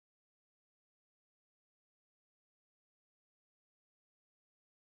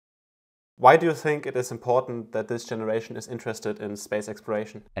Why do you think it is important that this generation is interested in space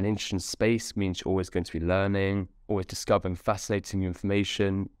exploration? An interest in space means you're always going to be learning, always discovering fascinating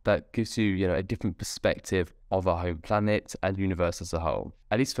information that gives you, a different perspective of our home planet and universe as a whole.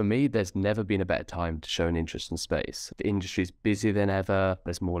 At least for me, there's never been a better time to show an interest in space. The industry is busier than ever,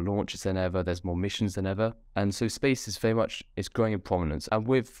 there's more launches than ever, there's more missions than ever. And so space is very much, it's growing in prominence. And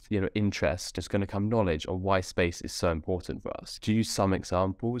with, interest, there's going to come knowledge on why space is so important for us. To use some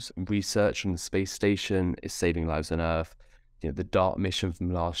examples, research on the space station is saving lives on Earth. The DART mission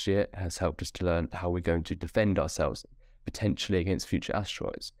from last year has helped us to learn how we're going to defend ourselves potentially against future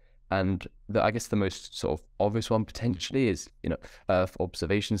asteroids. And I guess the most sort of obvious one potentially is, Earth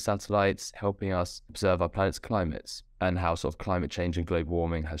observation satellites helping us observe our planet's climates and how sort of climate change and global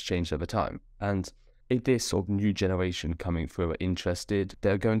warming has changed over time. And if this sort of new generation coming through are interested,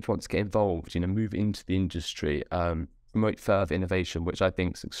 they're going to want to get involved, move into the industry, promote further innovation, which I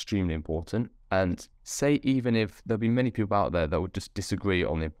think is extremely important. And say even if there'll be many people out there that would just disagree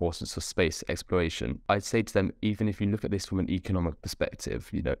on the importance of space exploration, I'd say to them, even if you look at this from an economic perspective,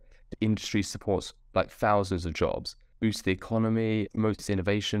 the industry supports like thousands of jobs, boosts the economy, promotes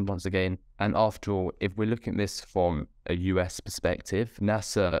innovation once again. And after all, if we're looking at this from a US perspective,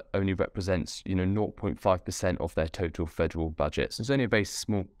 NASA only represents, 0.5% of their total federal budget. So it's only a very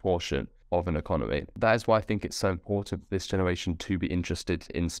small portion of an economy. That is why I think it's so important for this generation to be interested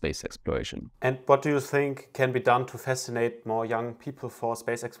in space exploration. And what do you think can be done to fascinate more young people for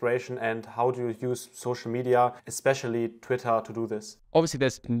space exploration, and how do you use social media, especially Twitter, to do this? Obviously,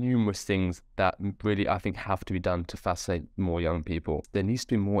 there's numerous things that really, I think, have to be done to fascinate more young people. There needs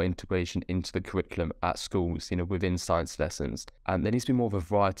to be more integration into the curriculum at schools, within science lessons. And there needs to be more of a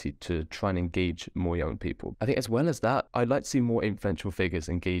variety to try and engage more young people. I think as well as that, I'd like to see more influential figures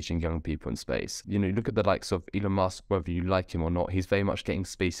engaging young people in space. Look at the likes of Elon Musk, whether you like him or not, he's very much getting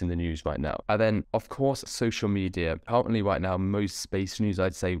space in the news right now. And then, of course, social media. Currently, right now, most space news,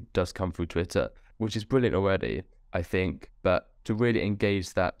 I'd say, does come through Twitter, which is brilliant already, I think. But to really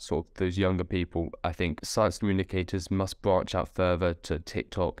engage those younger people, I think science communicators must branch out further to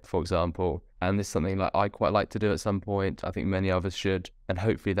TikTok, for example. And this is something like I quite like to do at some point. I think many others should. And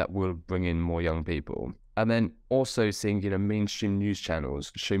hopefully that will bring in more young people. And then also seeing, mainstream news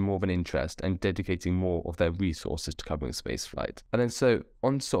channels show more of an interest and dedicating more of their resources to covering spaceflight. And then so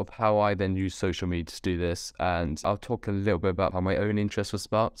on sort of how I then use social media to do this, and I'll talk a little bit about how my own interest was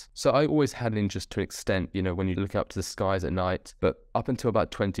sparked. So I always had an interest to an extent, when you look up to the skies at night, but up until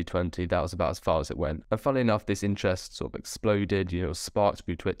about 2020, that was about as far as it went. And funnily enough, this interest sort of exploded, sparked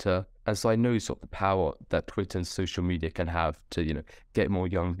through Twitter. And so I know sort of the power that Twitter and social media can have to, get more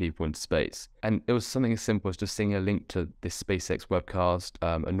young people into space. And it was something as simple as just seeing a link to this SpaceX webcast,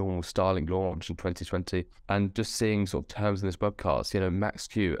 a normal Starlink launch in 2020, and just seeing sort of terms in this webcast, max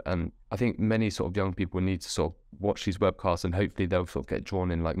Q. And I think many sort of young people need to sort of watch these webcasts, and hopefully they'll sort of get drawn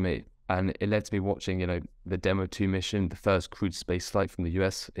in like me. And it led to me watching, the Demo 2 mission, the first crewed space flight from the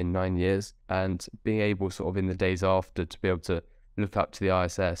US in 9 years, and being able sort of in the days after to be able to look up to the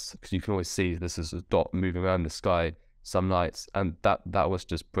ISS, because you can always see this is a dot moving around the sky some nights, and that was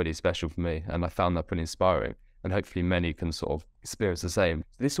just pretty special for me, and I found that pretty inspiring, and hopefully many can sort of experience the same.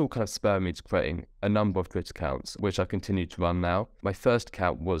 This all kind of spurred me to creating a number of Twitter accounts, which I continue to run now. My first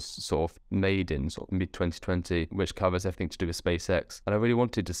account was sort of made in sort of mid-2020, which covers everything to do with SpaceX, and I really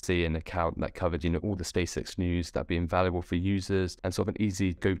wanted to see an account that covered, all the SpaceX news that'd be invaluable for users, and sort of an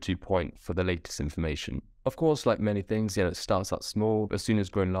easy go-to point for the latest information. Of course, like many things, it starts out small, but as soon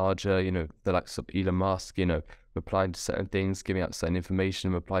as growing larger, the likes of Elon Musk, replying to certain things, giving out certain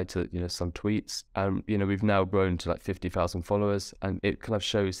information, reply to, some tweets. And, we've now grown to like 50,000 followers, and it kind of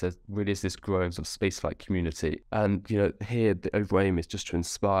shows that really is this growing sort of spaceflight community. And, here the overall aim is just to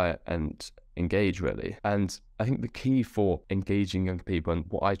inspire and engage really. And I think the key for engaging young people, and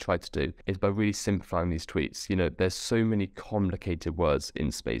what I try to do, is by really simplifying these tweets. There's so many complicated words in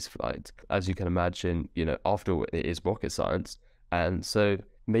spaceflight. As you can imagine, after all, it is rocket science. And so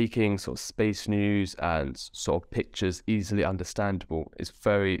making sort of space news and sort of pictures easily understandable is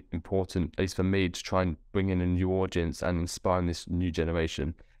very important, at least for me, to try and bring in a new audience and inspire this new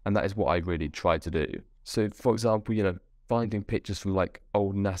generation. And that is what I really try to do. So for example, finding pictures from like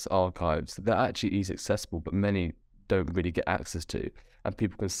old NASA archives, they're actually easily accessible, but many don't really get access to. And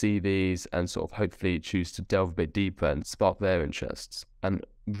people can see these and sort of hopefully choose to delve a bit deeper and spark their interests. And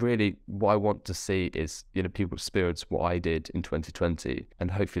really what I want to see is, people experience what I did in 2020.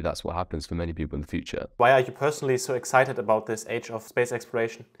 And hopefully that's what happens for many people in the future. Why are you personally so excited about this age of space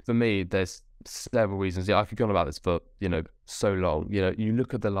exploration? For me, there's several reasons. I could go on about this for, so long. You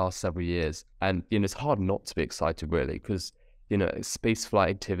look at the last several years and, it's hard not to be excited really, because space flight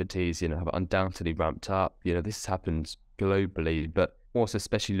activities, have undoubtedly ramped up. This has happened globally, but also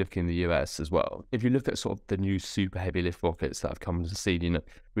especially looking in the US as well. If you look at sort of the new super heavy lift rockets that have come to the scene,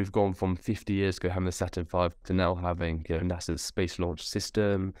 we've gone from 50 years ago having the Saturn V to now having NASA's Space Launch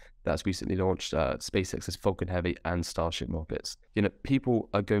System that's recently launched, SpaceX's Falcon Heavy and Starship rockets. People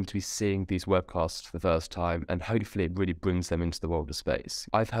are going to be seeing these webcasts for the first time, and hopefully it really brings them into the world of space.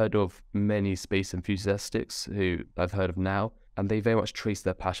 I've heard of many space enthusiasts who I've heard of now, and they very much trace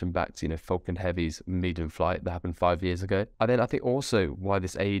their passion back to, Falcon Heavy's maiden flight that happened 5 years ago. And then I think also why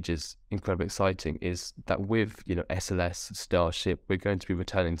this age is incredibly exciting is that with, SLS, Starship, we're going to be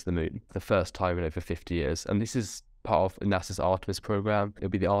returning to the moon for the first time in over 50 years. And this is part of NASA's Artemis program. It'll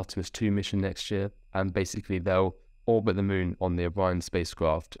be the Artemis 2 mission next year. And basically they'll orbit the moon on the Orion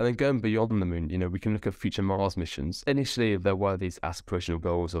spacecraft. And then going beyond the moon, we can look at future Mars missions. Initially, there were these aspirational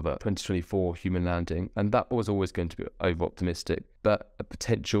goals of a 2024 human landing, and that was always going to be over-optimistic. But a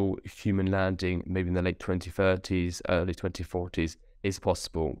potential human landing, maybe in the late 2030s, early 2040s, is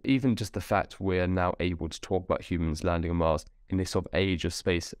possible. Even just the fact we're now able to talk about humans landing on Mars in this sort of age of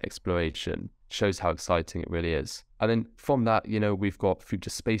space exploration shows how exciting it really is. And then from that, we've got future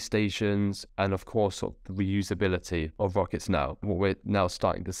space stations and of course sort of the reusability of rockets now. What we're now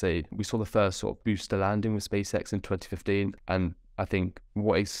starting to see, we saw the first sort of booster landing with SpaceX in 2015, and I think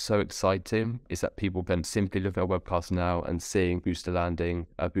what is so exciting is that people can simply look at a webcast now and seeing booster landing,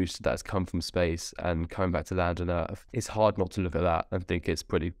 a booster that has come from space and coming back to land on Earth. It's hard not to look at that and think it's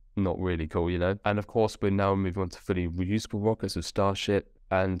pretty not really cool, And of course, we're now moving on to fully reusable rockets with Starship.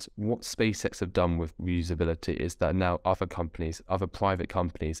 And what SpaceX have done with reusability is that now other private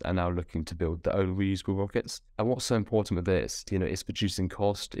companies are now looking to build their own reusable rockets. And what's so important with this, it's reducing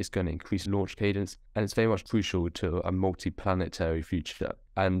cost, it's going to increase launch cadence, and it's very much crucial to a multi-planetary future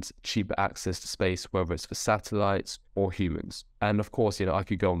and cheaper access to space, whether it's for satellites or humans. And of course, I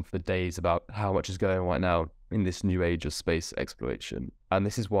could go on for days about how much is going on right now in this new age of space exploration. And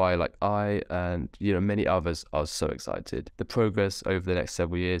this is why I and many others are so excited. The progress over the next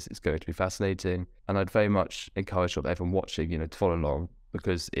several years is going to be fascinating, and I'd very much encourage everyone watching to follow along,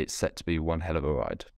 because it's set to be one hell of a ride.